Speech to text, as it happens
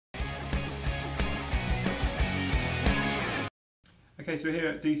Okay, so we're here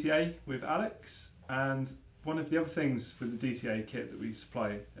at DTA with Alex, and one of the other things with the DTA kit that we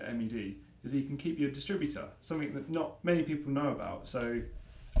supply at MED is that you can keep your distributor, something that not many people know about. So,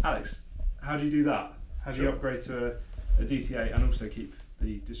 Alex, how do you do that? How do you upgrade to a DTA and also keep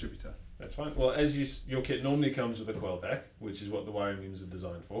the distributor? That's fine. Well, your kit normally comes with a coil pack, which is what the wiring looms are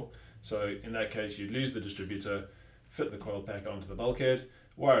designed for. So in that case, you'd lose the distributor, fit the coil pack onto the bulkhead,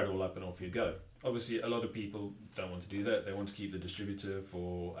 wire it all up and off you'd go. Obviously, a lot of people don't want to do that. They want to keep the distributor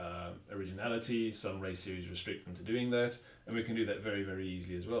for originality. Some race series restrict them to doing that, and we can do that very, very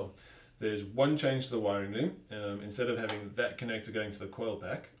easily as well. There's one change to the wiring loom. Instead of having that connector going to the coil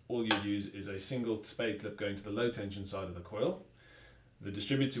pack, all you use is a single spade clip going to the low tension side of the coil. The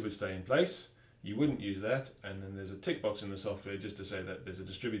distributor would stay in place. You wouldn't use that, and then there's a tick box in the software just to say that there's a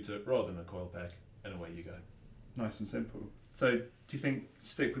distributor rather than a coil pack, and away you go. Nice and simple. So do you think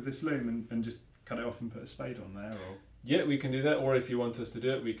stick with this loom and just cut it off and put a spade on there? Or? Yeah, we can do that, or if you want us to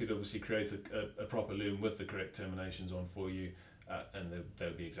do it, we could obviously create a proper loom with the correct terminations on for you, and they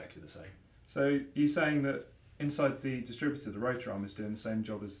would be exactly the same. So you're saying that inside the distributor, the rotor arm is doing the same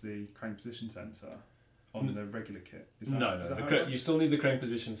job as the crank position sensor on the regular kit? No. You still need the crank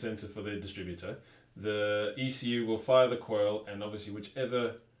position sensor for the distributor. The ECU will fire the coil, and obviously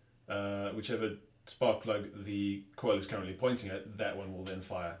whichever spark plug the coil is currently pointing at, that one will then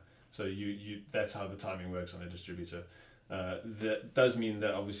fire. So that's how the timing works on a distributor. That does mean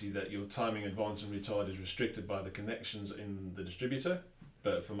that obviously that your timing, advance and retard is restricted by the connections in the distributor,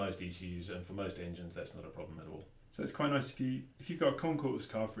 but for most ECUs and for most engines that's not a problem at all. So it's quite nice if you've got a concourse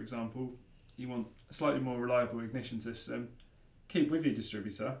car, for example, you want a slightly more reliable ignition system, keep with your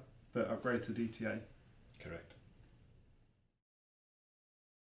distributor but upgrade to DTA. Correct.